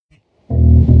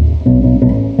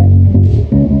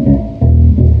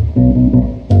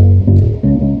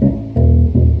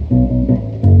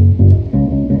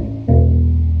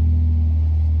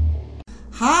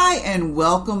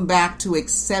welcome back to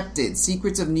Accepted,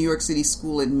 Secrets of New York City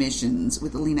School Admissions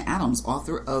with Alina Adams,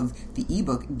 author of the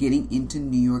ebook, Getting into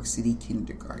New York City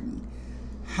Kindergarten.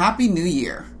 Happy New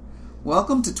Year.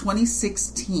 Welcome to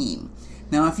 2016.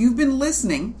 Now, if you've been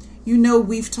listening, you know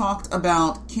we've talked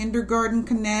about Kindergarten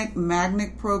Connect,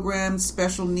 magnet programs,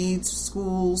 special needs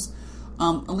schools.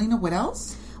 Alina, what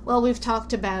else? Well, we've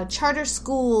talked about charter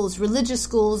schools, religious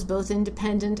schools, both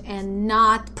independent and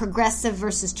not, progressive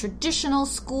versus traditional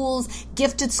schools,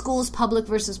 gifted schools, public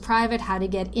versus private, how to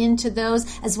get into those,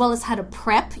 as well as how to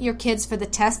prep your kids for the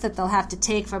test that they'll have to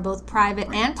take for both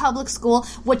private and public school,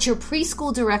 what your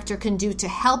preschool director can do to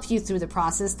help you through the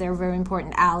process. They're a very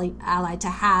important ally to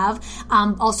have.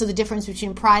 Also, the difference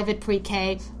between private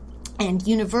pre-K and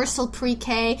universal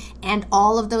pre-K, and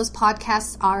all of those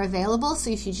podcasts are available.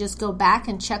 So if you just go back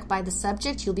and check by the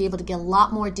subject, you'll be able to get a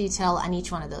lot more detail on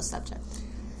each one of those subjects.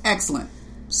 Excellent.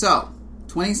 So,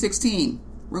 2016,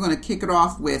 we're going to kick it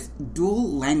off with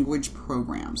dual language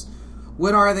programs.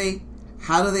 What are they?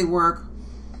 How do they work?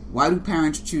 Why do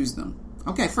parents choose them?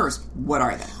 Okay, first, what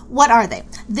are they? What are they?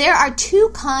 There are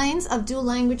two kinds of dual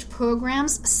language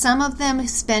programs. Some of them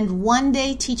spend one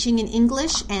day teaching in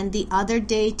English and the other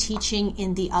day teaching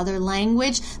in the other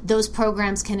language. Those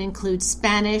programs can include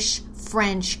Spanish,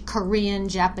 French, Korean,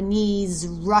 Japanese,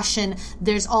 Russian.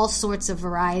 There's all sorts of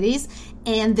varieties.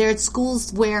 And there are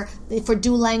schools where, for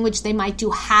dual language, they might do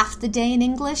half the day in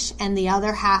English and the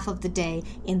other half of the day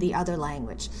in the other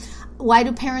language. Why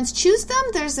do parents choose them?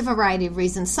 There's a variety of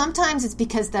reasons. Sometimes it's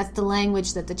because that's the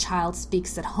language that the child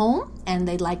speaks at home and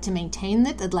they'd like to maintain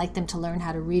it. They'd like them to learn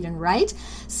how to read and write.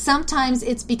 Sometimes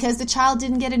it's because the child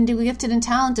didn't get into a gifted and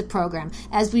talented program.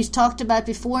 As we've talked about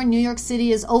before, New York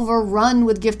City is overrun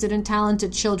with gifted and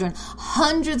talented children.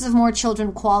 Hundreds of more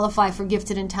children qualify for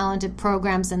gifted and talented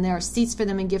programs than there are seats for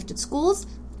them in gifted schools.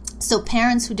 So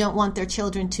parents who don't want their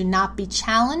children to not be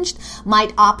challenged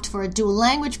might opt for a dual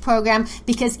language program,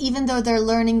 because even though they're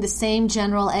learning the same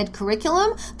general ed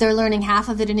curriculum, they're learning half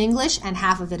of it in English and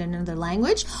half of it in another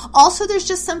language. Also, there's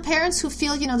just some parents who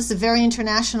feel, this is a very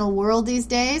international world these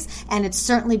days, and it's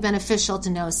certainly beneficial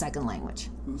to know a second language.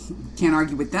 Can't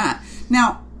argue with that.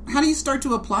 Now, how do you start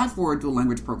to apply for a dual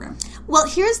language program? Well,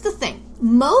 here's the thing.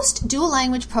 Most dual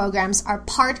language programs are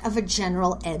part of a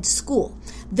general ed school.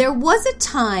 There was a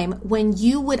time when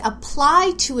you would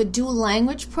apply to a dual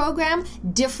language program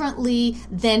differently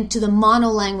than to the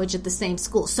monolanguage at the same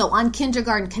school. So on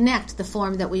Kindergarten Connect, the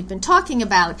form that we've been talking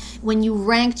about, when you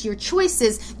ranked your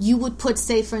choices, you would put,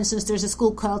 say, for instance, there's a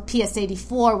school called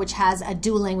PS84, which has a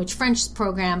dual language French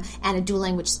program and a dual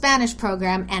language Spanish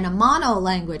program and a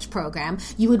monolanguage program.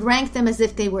 You would rank them as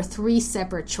if they were three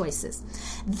separate choices.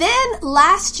 Then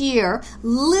last year,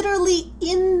 literally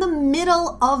in the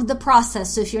middle of the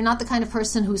process, so if you're not the kind of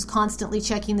person who's constantly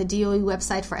checking the DOE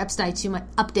website for updates,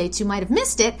 you might have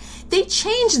missed it, they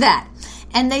changed that.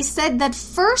 And they said that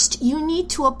first you need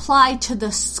to apply to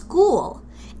the school.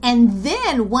 And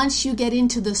then once you get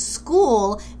into the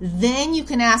school, then you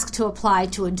can ask to apply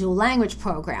to a dual language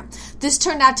program. This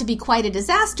turned out to be quite a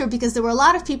disaster because there were a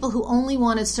lot of people who only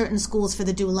wanted certain schools for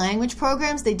the dual language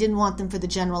programs. They didn't want them for the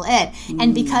general ed.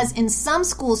 And because in some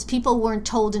schools, people weren't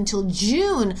told until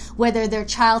June whether their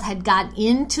child had gotten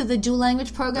into the dual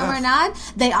language program or not,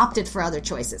 they opted for other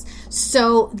choices.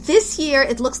 So this year,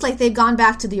 it looks like they've gone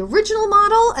back to the original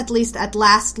model, at least at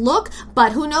last look.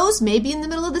 But who knows, maybe in the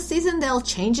middle of the season, they'll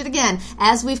change it again.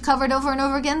 As we've covered over and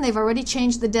over again, they've already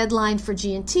changed the deadline for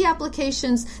G&T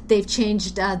applications. They've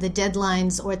changed the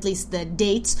deadlines, or at least the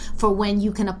dates, for when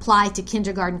you can apply to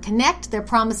Kindergarten Connect. They're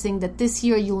promising that this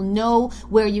year you'll know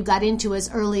where you got into as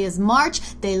early as March.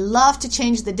 They love to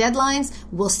change the deadlines.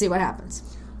 We'll see what happens.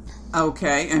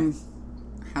 Okay, and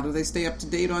how do they stay up to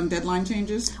date on deadline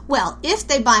changes? Well, if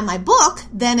they buy my book,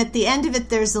 then at the end of it,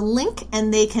 there's a link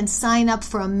and they can sign up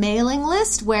for a mailing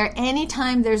list where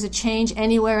anytime there's a change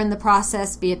anywhere in the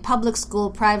process, be it public school,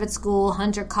 private school,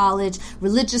 Hunter College,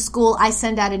 religious school, I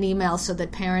send out an email so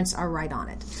that parents are right on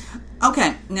it.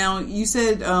 Okay, now you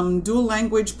said dual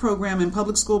language program and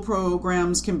public school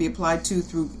programs can be applied to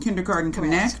through Kindergarten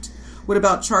Connect. What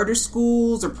about charter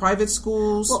schools or private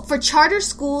schools? Well, for charter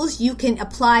schools, you can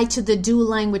apply to the dual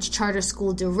language charter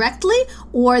school directly,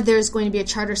 or there's going to be a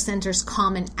Charter Center's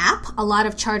Common App. A lot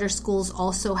of charter schools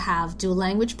also have dual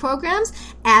language programs.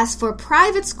 As for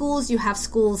private schools, you have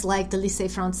schools like the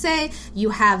Lycée Français, you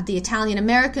have the Italian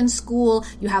American School,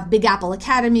 you have Big Apple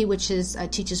Academy, which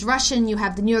teaches Russian, you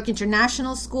have the New York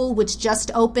International School, which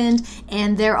just opened,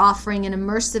 and they're offering an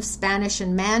immersive Spanish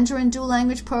and Mandarin dual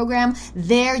language program.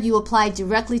 There you apply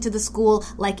directly to the school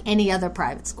like any other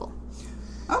private school.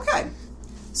 Okay.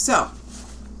 So,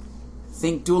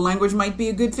 Think dual language might be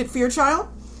a good fit for your child?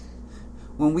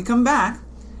 When we come back,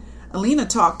 Alina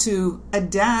talked to a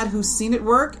dad who's seen it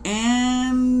work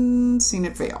and seen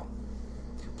it fail.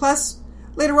 Plus,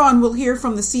 later on, we'll hear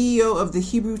from the CEO of the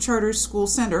Hebrew Charter School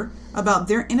Center about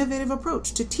their innovative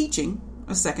approach to teaching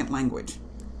a second language.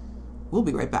 We'll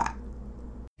be right back.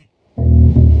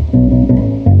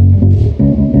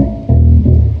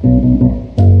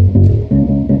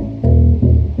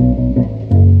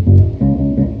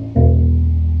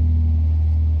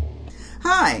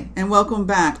 Hi, and welcome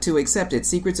back to Accepted,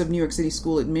 Secrets of New York City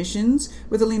School Admissions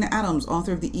with Alina Adams,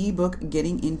 author of the ebook,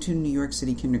 Getting into New York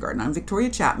City Kindergarten. I'm Victoria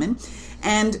Chapman,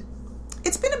 and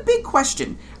it's been a big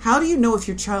question. How do you know if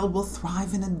your child will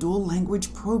thrive in a dual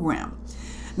language program?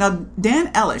 Now,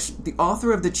 Dan Elish, the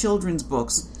author of the children's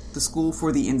books, The School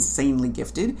for the Insanely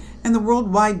Gifted and the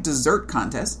Worldwide Dessert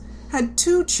Contest, had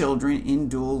 2 children in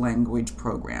dual language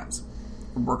programs.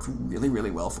 It worked really,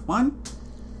 really well for one,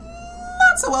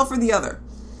 not so well for the other.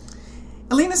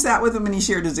 Alina sat with him and he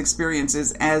shared his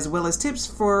experiences as well as tips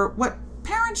for what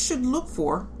parents should look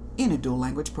for in a dual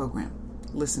language program.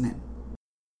 Listen in.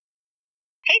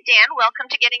 Hey, Dan,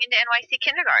 welcome to Getting into NYC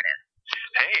Kindergarten.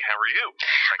 Hey, how are you?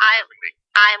 Thanks for having me.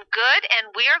 I'm good,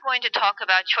 and we are going to talk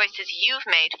about choices you've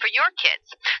made for your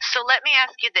kids. So let me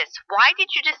ask you this. Why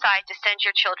did you decide to send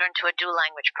your children to a dual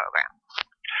language program?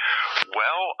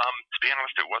 Well, to be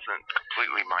honest, it wasn't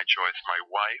completely my choice. My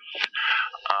wife,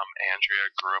 Andrea,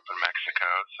 grew up in Mexico,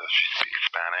 so she speaks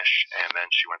Spanish, and then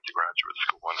she went to graduate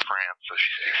school in France, so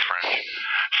she speaks French.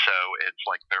 So it's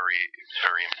like very,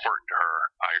 very important to her.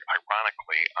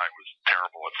 Ironically, I was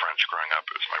terrible at French growing up.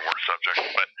 It was my worst subject.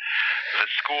 But the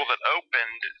school that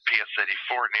opened, PS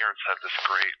 84 near us, had this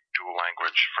great dual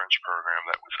language French program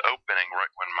that was opening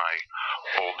right when my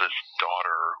oldest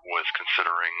daughter was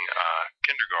considering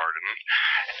kindergarten,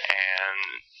 and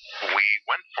we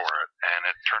went for it, and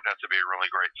it turned out to be a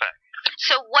really great thing.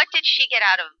 So what did she get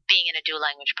out of being in a dual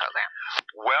language program?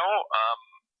 Well,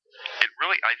 it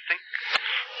really, I think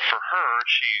for her,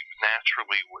 she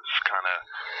naturally was kind of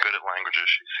good at languages.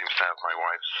 She seems to have my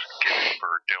wife's gift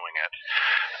for doing it.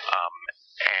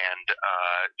 And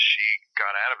she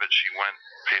got out of it. She went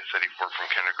PS 84 from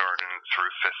kindergarten through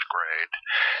 5th grade,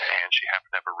 and she happened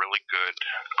to have a really good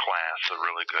class, a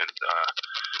really good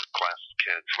class of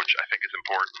kids, which I think is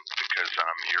important because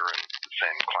you're in the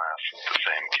same class with the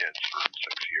same kids for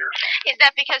 6 years. Is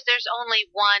that because there's only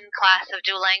one class of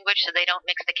dual language, so they don't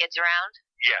mix the kids around?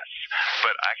 Yes,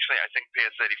 but actually I think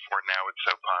PS 84 now it's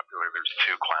so popular, there's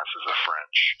 2 classes of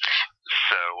French.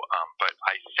 So, but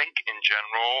I think in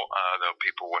general, though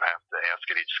people would have to ask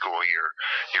at each school year,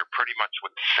 you're pretty much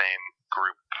with the same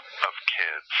group of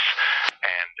kids.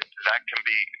 And that can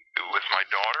be, with my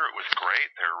daughter, it was great.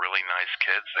 They're really nice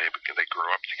kids. They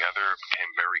grew up together,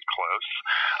 became very close.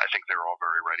 I think they're all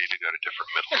very ready to go to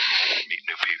different middle schools and meet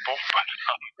new people. But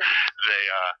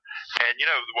and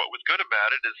what was good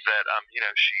about it is that,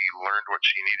 she learned what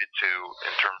she needed to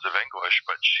in terms of English,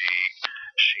 but she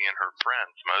and her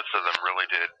friends, most of them really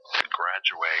did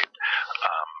graduate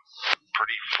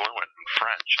pretty fluent in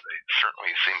French. They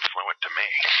certainly seem fluent to me.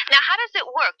 Now, how does it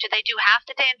work? Do they do half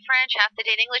the day in French, half the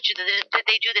day in English? Did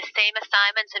they do the same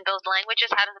assignments in both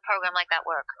languages? How does a program like that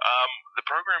work? The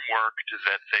program worked is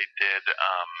that they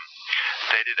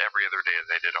did every other day.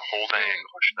 They did a whole day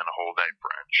English, then a whole day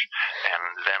French. And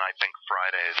then I think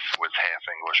Fridays was half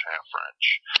English, half French.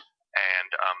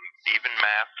 And even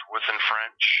math was in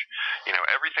French.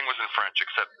 Everything was in French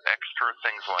except extra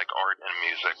things like art and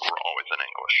music were always in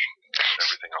English.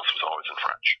 Everything else was always in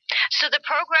French. So the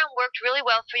program worked really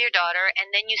well for your daughter,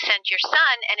 and then you sent your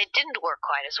son, and it didn't work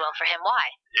quite as well for him. Why?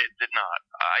 It did not.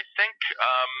 I think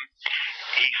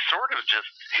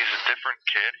he's a different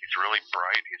kid. He's really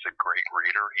bright. He's a great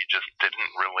reader. He just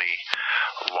didn't really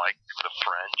like the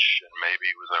French, and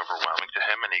maybe it was overwhelming to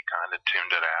him, and he kind of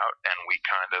tuned it out. And we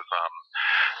kind of,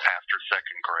 after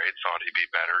 2nd grade, thought he'd be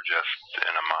better just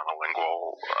in a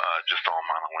monolingual, just all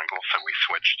monolingual, so we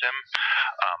switched him.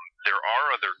 There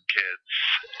are other kids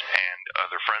and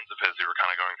other friends of his who were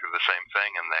kind of going through the same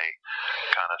thing, and they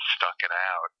kind of stuck it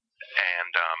out.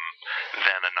 And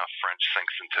then enough French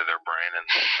sinks into their brain, and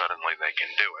suddenly they can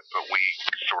do it. But we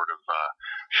sort of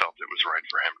felt it was right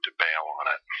for him to bail on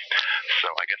it. So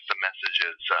I guess the message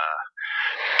is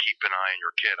keep an eye on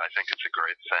your kid. I think it's a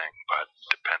great thing, but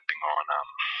depending on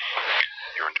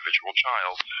your individual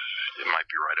child, it might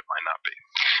be right, it might not be.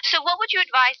 So what would you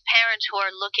advise parents who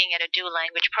are looking at a dual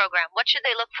language program? What should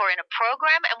they look for in a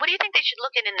program, and what do you think they should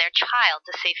look in their child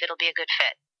to see if it'll be a good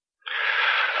fit?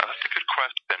 That's a good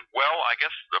question. Well, I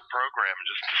guess the program,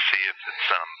 just to see if it's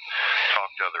talk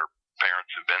to other parents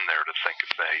who've been there to think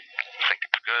if they think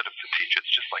it's good, if the teacher, it's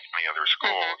just like any other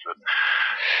school.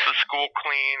 Is the school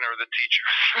clean or the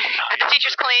teachers? Are the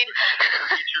teachers clean? The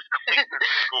teachers clean or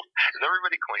the school? Is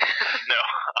everybody clean? No.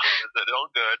 Is it all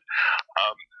good?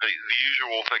 The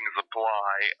usual things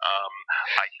apply.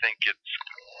 I think it's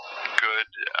good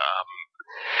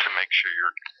to make sure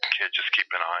your kid just keep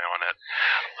an eye on it,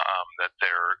 that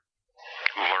they're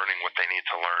learning what they need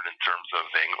to learn in terms of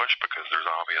English, because there's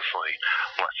obviously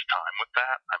less time with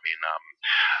that. I mean,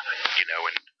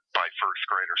 by first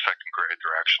grade or second grade,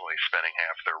 they're actually spending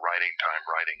half their writing time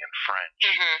writing in French,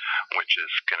 which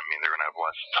is going to mean they're going to have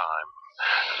less time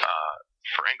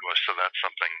for English. So that's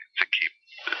something to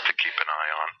keep an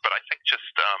eye on. But I think just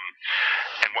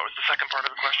and what was the second part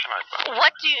of the question?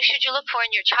 What should you look for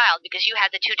in your child? Because you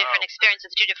had the two different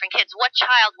experiences, two different kids. What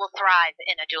child will thrive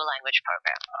in a dual language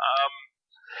program?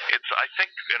 I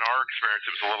think in our experience,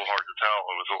 it was a little hard to tell.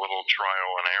 It was a little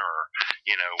trial and error.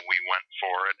 We went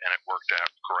for it, and it worked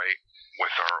out great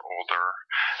with our older,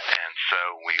 and so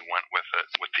we went with it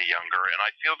with the younger. And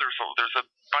I feel there's a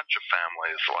bunch of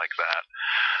families like that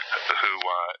who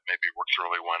maybe works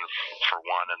really for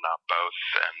one and not both.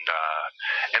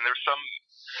 And there's some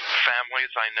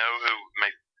families I know who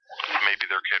maybe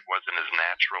their kid wasn't as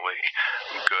naturally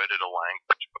good at a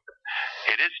language. But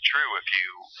it is true, if you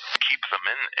keep them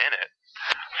in it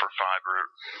for 5 or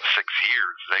 6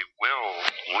 years, they will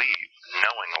leave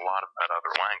knowing a lot of that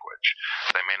other language.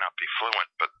 They may not be fluent,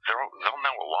 but they'll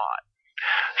know a lot.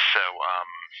 So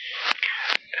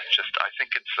I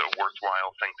think it's a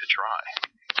worthwhile thing to try.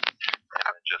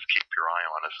 And just keep your eye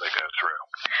on as they go through.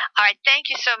 All right.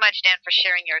 Thank you so much, Dan, for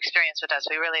sharing your experience with us.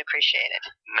 We really appreciate it.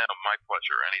 No, my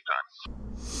pleasure. Anytime.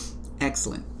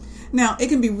 Excellent. Now, it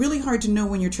can be really hard to know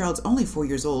when your child's only 4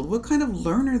 years old what kind of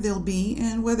learner they'll be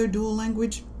and whether dual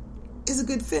language is a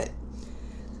good fit.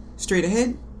 Straight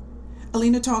ahead,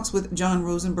 Alina talks with John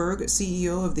Rosenberg,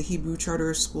 CEO of the Hebrew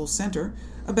Charter School Center,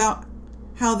 about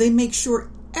how they make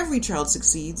sure every child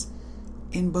succeeds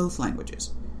in both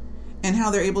languages and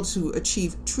how they're able to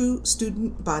achieve true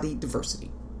student body diversity.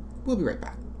 We'll be right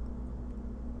back.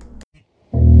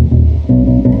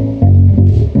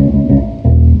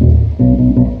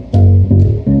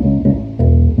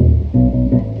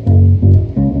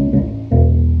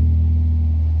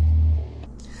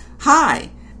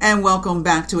 Hi, and welcome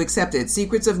back to Accepted,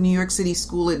 Secrets of New York City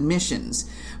School Admissions,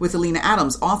 with Alina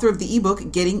Adams, author of the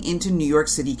ebook, Getting into New York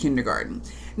City Kindergarten.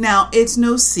 Now, it's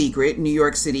no secret New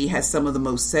York City has some of the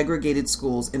most segregated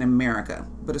schools in America,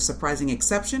 but a surprising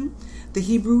exception, the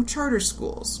Hebrew charter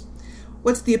schools.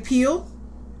 What's the appeal?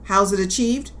 How's it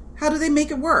achieved? How do they make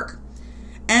it work?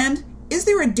 And is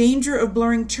there a danger of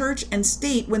blurring church and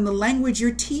state when the language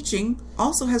you're teaching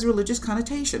also has religious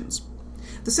connotations?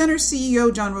 The center's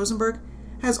CEO, John Rosenberg,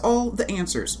 has all the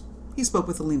answers. He spoke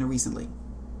with Alina recently.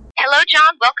 Hello,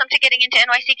 John. Welcome to Getting into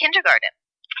NYC Kindergarten.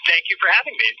 Thank you for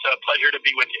having me. It's a pleasure to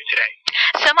be with you today.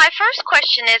 So my first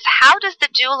question is, how does the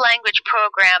dual language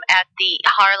program at the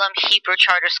Harlem Hebrew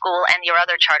Charter School and your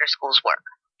other charter schools work?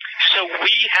 So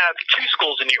we have 2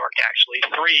 schools in New York, actually,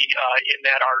 3, in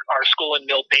that our school in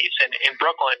Mill Basin in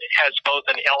Brooklyn has both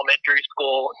an elementary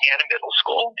school and a middle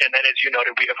school. And then, as you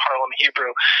noted, we have Harlem Hebrew.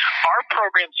 Our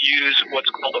programs use what's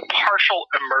called a partial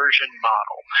immersion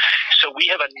model. So we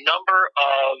have a number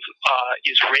of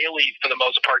Israeli, for the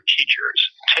most part, teachers,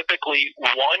 typically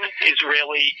one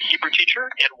Israeli Hebrew teacher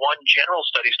and one general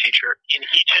studies teacher in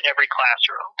each and every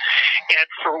classroom. And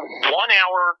for 1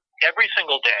 hour every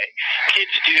single day,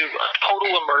 kids do a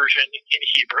total immersion in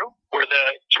Hebrew, where the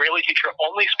Israeli teacher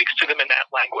only speaks to them in that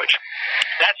language.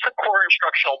 That's the core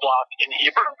instructional block in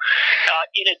Hebrew.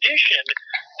 In addition,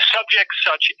 subjects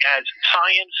such as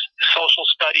science, social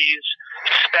studies,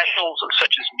 specials such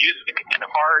as music and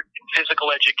art and physical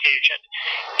education,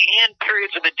 and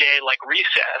periods of the day like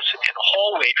recess and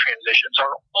hallway transitions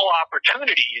are all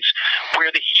opportunities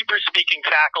where the Hebrew-speaking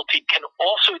faculty can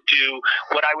also do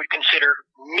what I would consider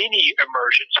mini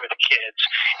immersions with kids.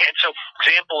 And so, for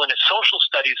example, in a social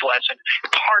studies lesson,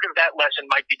 part of that lesson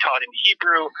might be taught in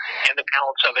Hebrew and the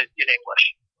balance of it in English.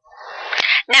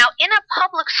 Now, in a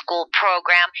public school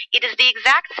program, it is the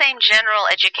exact same general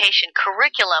education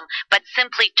curriculum, but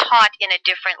simply taught in a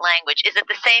different language. Is it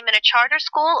the same in a charter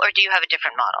school, or do you have a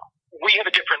different model? We have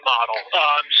a different model.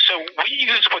 So we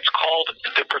use what's called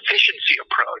the proficiency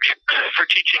approach for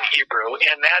teaching Hebrew,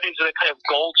 and that is a kind of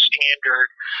gold standard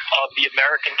of the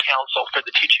American Council for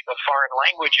the Teaching of Foreign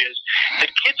Languages.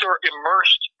 The kids are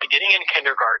immersed, beginning in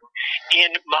kindergarten,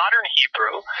 in modern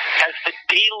Hebrew as the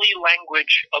daily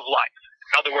language of life.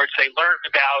 In other words, they learn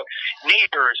about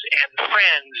neighbors and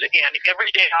friends and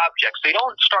everyday objects. They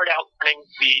don't start out learning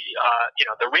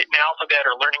the written alphabet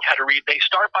or learning how to read. They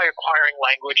start by acquiring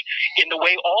language in the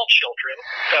way all children,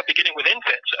 beginning with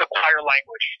infants, acquire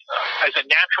language as a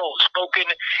natural spoken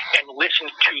and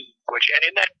listened to language. And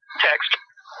in that text,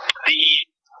 the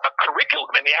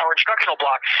curriculum in our instructional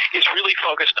block is really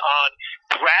focused on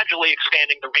gradually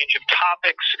expanding the range of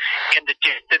topics and the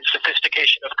depth and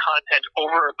sophistication of content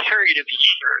over a period of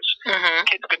years.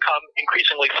 Kids become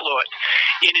increasingly fluent.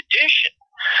 In addition,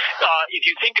 if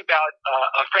you think about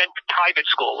a French private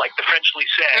school like the French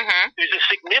Lycée, there's a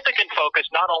significant focus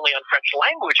not only on French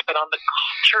language, but on the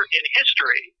culture and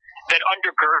history that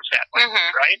undergirds that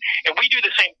language, right? And we do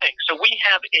the same thing. So we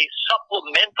have a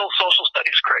supplemental social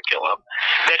studies curriculum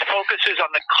that focuses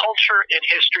on the culture and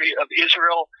history of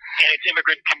Israel and its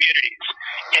immigrant communities.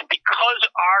 And because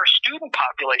our student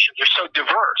populations are so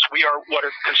diverse, we are what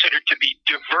are considered to be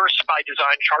diverse by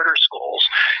design charter schools.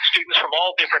 Students from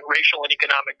all different racial and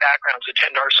economic backgrounds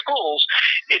attend our schools.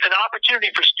 It's an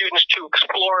opportunity for students to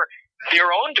explore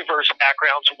their own diverse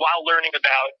backgrounds while learning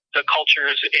about the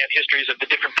cultures and histories of the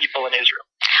different people in Israel.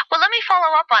 Well, let me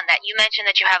follow up on that. You mentioned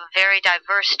that you have a very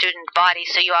diverse student body,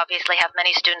 so you obviously have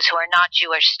many students who are not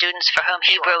Jewish, students for whom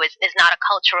Hebrew is not a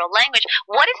cultural language.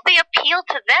 What is the appeal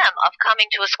to them of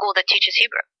coming to a school that teaches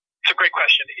Hebrew? It's a great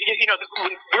question.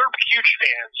 We're huge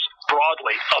fans,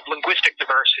 broadly, of linguistic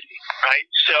diversity, right?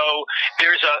 So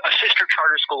there's a sister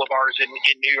charter school of ours in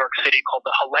New York City called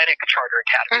the Hellenic Charter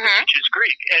Academy, that teaches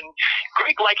Greek. And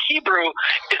Greek, like Hebrew,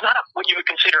 is not what you would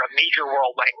consider a major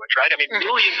world language, right? I mean,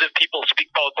 millions of people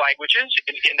speak both languages.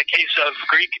 In the case of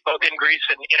Greek, both in Greece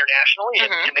and internationally.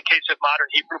 And in the case of modern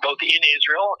Hebrew, both in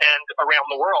Israel and around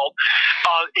the world.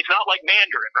 It's not like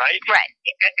Mandarin, right? Right.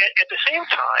 At the same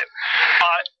time,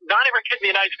 not every kid in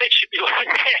the United States should be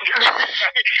learning Mandarin.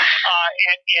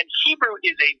 Right? And Hebrew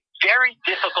is a very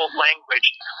difficult language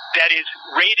that is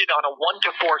rated on a 1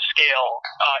 to 4 scale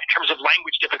in terms of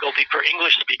language difficulty for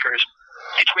English speakers.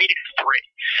 It's rated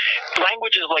 3.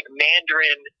 Languages like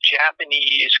Mandarin,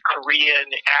 Japanese, Korean,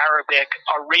 Arabic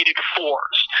are rated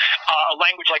 4s. A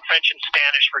language like French and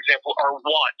Spanish, for example, are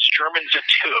 1s. German's a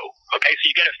 2. Okay, so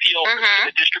you get a feel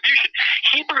for the distribution.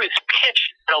 Hebrew is pitched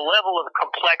at a level of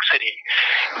complexity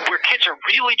where kids are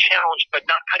really challenged, but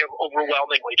not kind of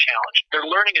overwhelmingly challenged. They're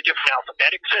learning a different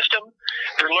alphabetic system.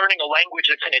 They're learning a language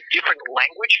that's in a different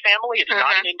language family. It's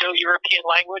not an Indo-European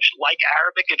language. Like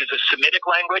Arabic, it is a Semitic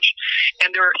language.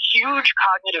 And there are huge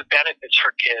cognitive benefits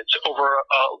for kids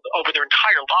over their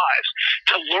entire lives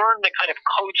to learn the kind of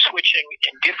code switching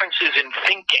and differences in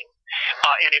thinking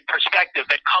and in perspective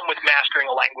that come with mastering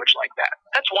a language like that.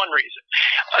 That's one reason.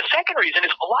 A second reason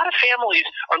is a lot of families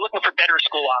are looking for better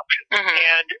school options.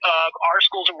 And our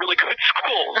schools are really good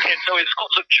schools. And so as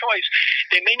schools of choice,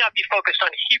 they may not be focused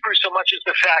on Hebrew so much as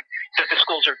the fact that the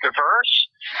schools are diverse,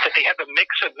 that they have a mix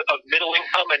of middle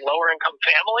income and lower income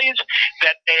families,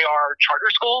 that they are charter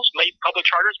schools, public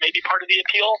charters may be part of the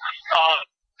appeal.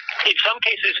 In some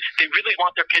cases, they really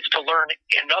want their kids to learn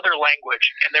another language,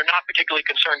 and they're not particularly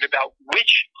concerned about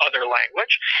which other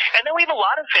language. And then we have a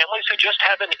lot of families who just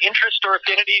have an interest or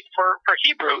affinity for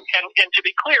Hebrew. And to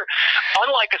be clear,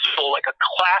 unlike a school like a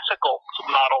classical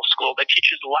model school that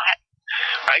teaches Latin,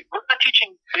 right? We're not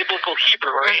teaching biblical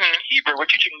Hebrew or ancient Hebrew.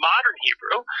 We're teaching modern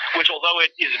Hebrew, which, although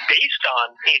it is based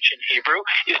on ancient Hebrew,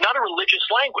 is not a religious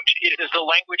language. It is the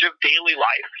language of daily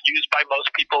life used by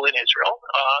most people in Israel.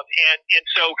 And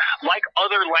so, like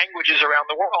other languages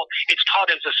around the world, it's taught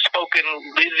as a spoken,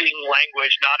 living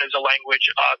language, not as a language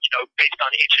based on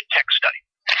ancient text study.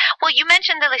 Well, you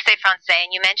mentioned the Lycée Français,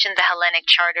 and you mentioned the Hellenic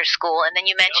Charter School, and then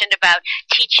you mentioned about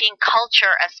teaching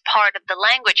culture as part of the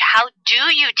language. How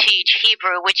do you teach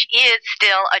Hebrew, which is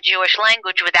still a Jewish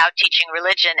language, without teaching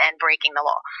religion and breaking the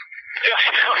law?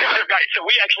 Right. So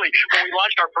we actually, when we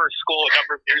launched our first school a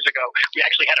number of years ago, we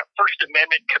actually had a First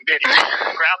Amendment committee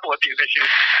to grapple with these issues.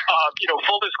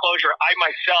 Full disclosure, I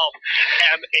myself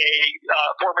am a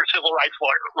former civil rights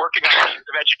lawyer working on issues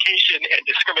of education and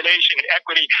discrimination and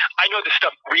equity. I know this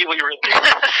stuff really, really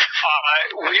well.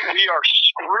 We are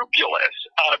scrupulous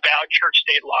about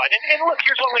church-state law. And look,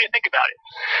 here's one way to think about it.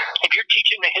 If you're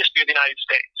teaching the history of the United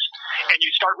States, and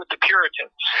you start with the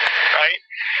Puritans, right?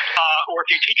 Or if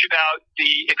you teach about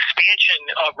the expansion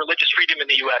of religious freedom in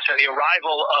the U.S. and the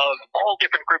arrival of all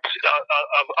different groups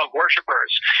of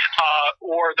worshipers,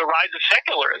 or the rise of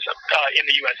secularism in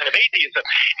the U.S. and of atheism,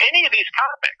 any of these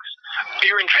topics,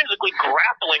 you're intrinsically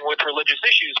grappling with religious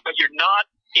issues, but you're not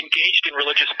engaged in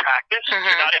religious practice,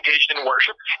 you're not engaged in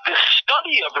worship. The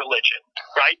study of religion,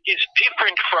 right, is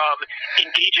different from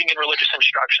engaging in religious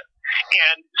instruction.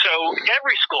 And so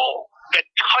every school that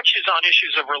touches on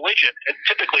issues of religion, and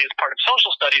typically as part of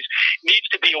social studies, needs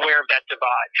to be aware of that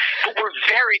divide. But we're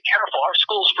very careful. Our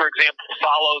schools, for example,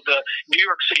 follow the New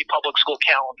York City public school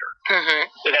calendar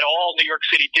that all New York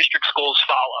City district schools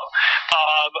follow.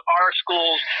 Our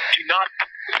schools do not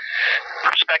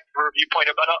perspective or viewpoint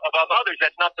above others.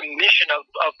 That's not the mission of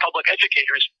public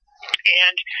educators.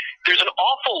 And there's an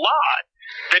awful lot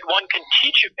that one can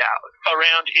teach about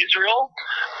around Israel,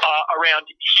 around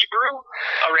Hebrew,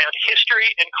 around history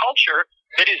and culture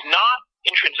that is not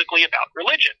intrinsically about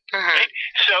religion. Right?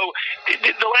 So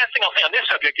the last thing I'll say on this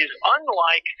subject is,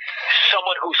 unlike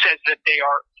someone who says that they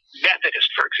are Methodist,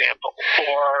 for example,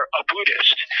 or a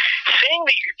Buddhist, saying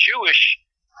that you're Jewish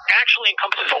actually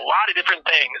encompasses a lot of different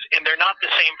things, and they're not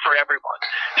the same for everyone.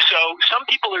 So some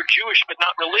people are Jewish but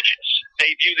not religious.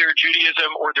 They view their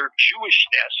Judaism or their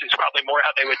Jewishness, is probably more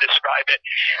how they would describe it,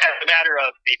 as a matter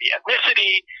of maybe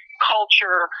ethnicity,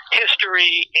 culture,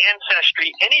 history, ancestry,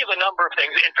 any of a number of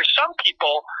things. And for some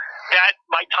people, that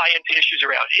might tie into issues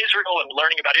around Israel and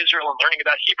learning about Israel and learning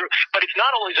about Hebrew, but it's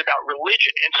not always about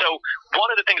religion. And so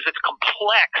one of the things that's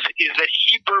complex is that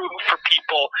Hebrew for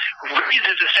people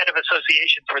raises a set of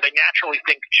associations where they naturally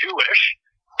think Jewish,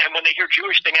 and when they hear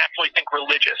Jewish, they naturally think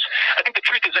religious. I think the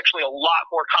truth is actually a lot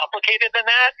more complicated than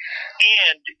that,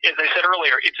 and as I said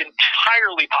earlier, it's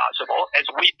entirely possible, as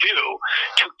we do,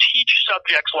 to teach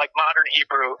subjects like modern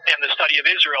Hebrew and the study of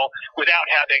Israel without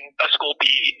having a school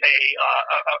be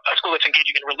a school that's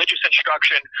engaging in religious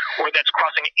instruction or that's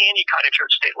crossing any kind of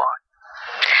church-state line.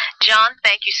 John,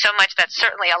 thank you so much. That's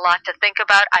certainly a lot to think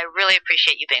about. I really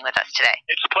appreciate you being with us today.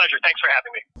 It's a pleasure. Thanks for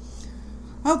having me.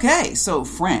 Okay, so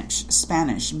French,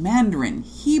 Spanish, Mandarin,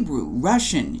 Hebrew,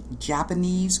 Russian,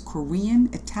 Japanese,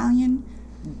 Korean, Italian,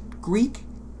 Greek,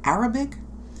 Arabic,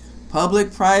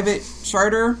 public, private,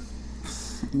 charter.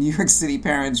 New York City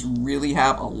parents really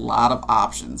have a lot of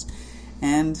options,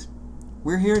 and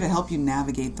we're here to help you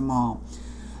navigate them all.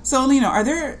 So, Lena,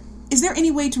 is there any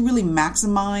way to really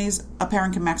a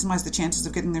parent can maximize the chances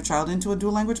of getting their child into a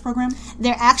dual language program?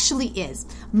 There actually is.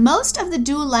 Most of the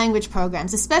dual language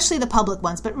programs, especially the public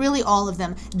ones, but really all of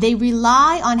them, they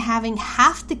rely on having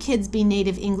half the kids be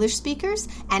native English speakers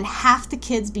and half the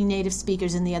kids be native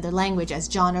speakers in the other language, as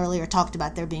John earlier talked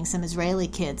about there being some Israeli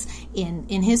kids in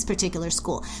his particular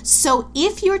school. So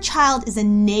if your child is a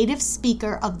native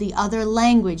speaker of the other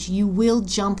language, you will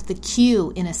jump the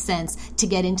queue, in a sense, to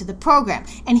get into the program.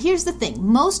 And here's the thing.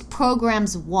 Most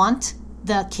programs want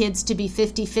the kids to be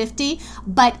 50-50,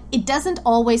 but it doesn't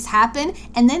always happen,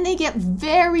 and then they get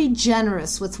very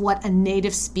generous with what a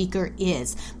native speaker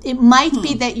is. It might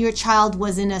be that your child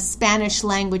was in a Spanish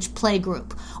language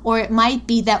playgroup, or it might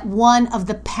be that one of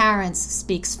the parents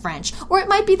speaks French, or it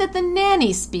might be that the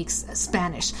nanny speaks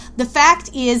Spanish. The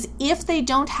fact is, if they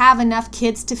don't have enough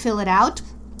kids to fill it out,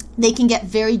 they can get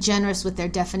very generous with their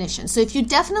definition. So if you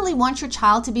definitely want your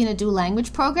child to be in a dual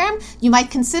language program, you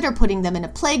might consider putting them in a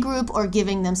playgroup or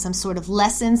giving them some sort of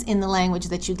lessons in the language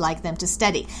that you'd like them to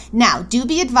study. Now, do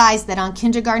be advised that on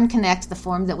Kindergarten Connect, the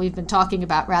form that we've been talking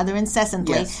about rather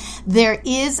incessantly, there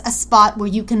is a spot where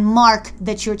you can mark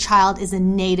that your child is a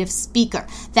native speaker.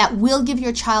 That will give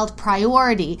your child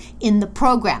priority in the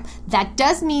program. That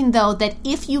does mean, though, that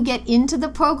if you get into the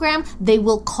program, they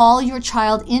will call your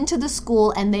child into the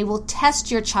school and they will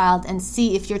test your child and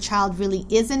see if your child really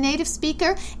is a native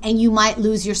speaker, and you might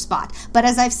lose your spot. But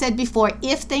as I've said before,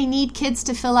 if they need kids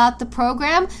to fill out the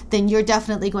program, then you're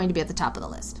definitely going to be at the top of the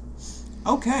list.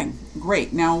 Okay,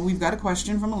 great. Now we've got a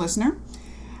question from a listener.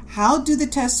 How do the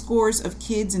test scores of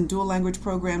kids in dual language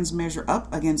programs measure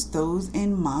up against those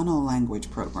in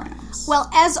monolanguage programs? Well,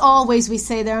 as always, we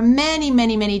say there are many,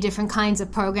 many, many different kinds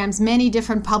of programs, many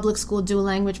different public school dual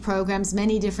language programs,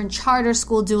 many different charter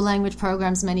school dual language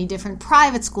programs, many different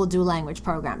private school dual language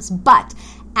programs. But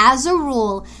as a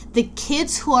rule, the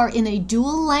kids who are in a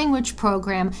dual language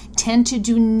program tend to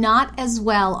do not as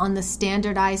well on the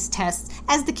standardized tests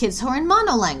as the kids who are in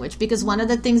monolanguage, because one of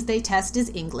the things they test is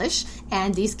English,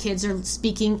 and these kids are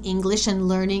speaking English and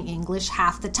learning English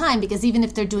half the time, because even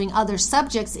if they're doing other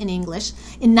subjects in English,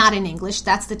 not in English,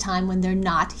 that's the time when they're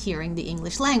not hearing the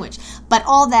English language. But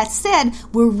all that said,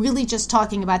 we're really just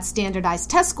talking about standardized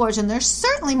test scores, and there's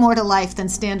certainly more to life than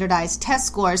standardized test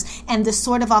scores, and the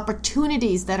sort of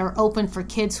opportunities that are open for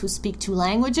kids who speak two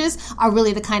languages are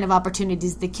really the kind of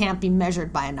opportunities that can't be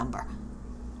measured by a number.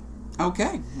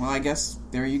 Okay, well, I guess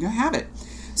there you go, have it.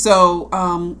 So,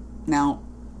 now,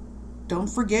 don't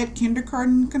forget,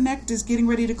 Kindergarten Connect is getting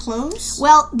ready to close.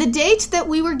 Well, the date that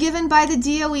we were given by the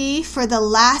DOE for the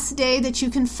last day that you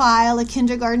can file a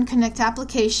Kindergarten Connect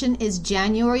application is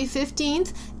January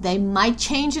 15th. They might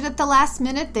change it at the last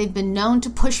minute. They've been known to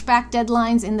push back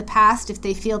deadlines in the past if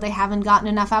they feel they haven't gotten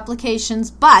enough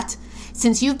applications. But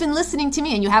since you've been listening to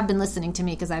me, and you have been listening to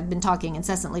me because I've been talking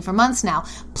incessantly for months now,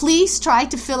 please try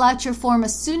to fill out your form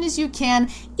as soon as you can,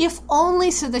 if only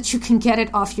so that you can get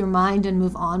it off your mind and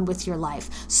move on with your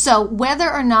life. So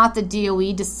whether or not the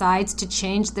DOE decides to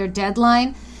change their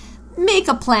deadline, make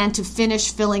a plan to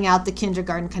finish filling out the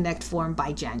Kindergarten Connect form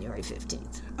by January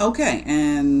 15th. Okay,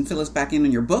 and fill us back in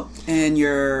on your book and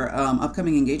your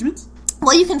upcoming engagements.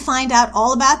 Well, you can find out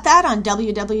all about that on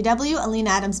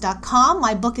www.alinaadams.com.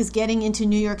 My book is Getting into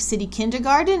New York City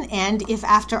Kindergarten, and if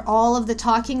after all of the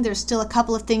talking there's still a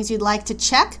couple of things you'd like to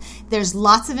check, there's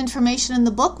lots of information in the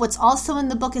book. What's also in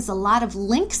the book is a lot of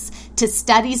links to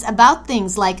studies about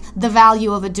things like the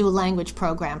value of a dual language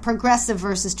program, progressive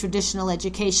versus traditional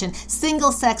education,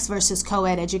 single sex versus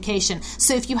co-ed education.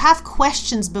 So if you have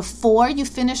questions before you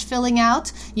finish filling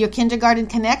out your Kindergarten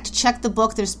Connect, check the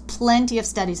book. There's plenty of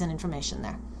studies and information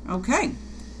there. Okay.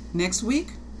 Next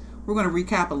week, we're going to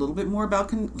recap a little bit more about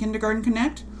Kindergarten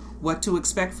Connect, what to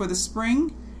expect for the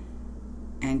spring,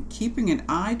 and keeping an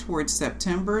eye towards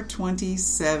September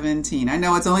 2017. I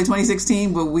know it's only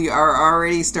 2016, but we are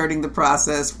already starting the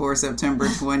process for September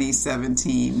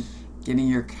 2017, getting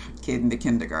your kid into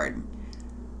kindergarten.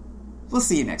 We'll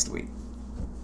see you next week.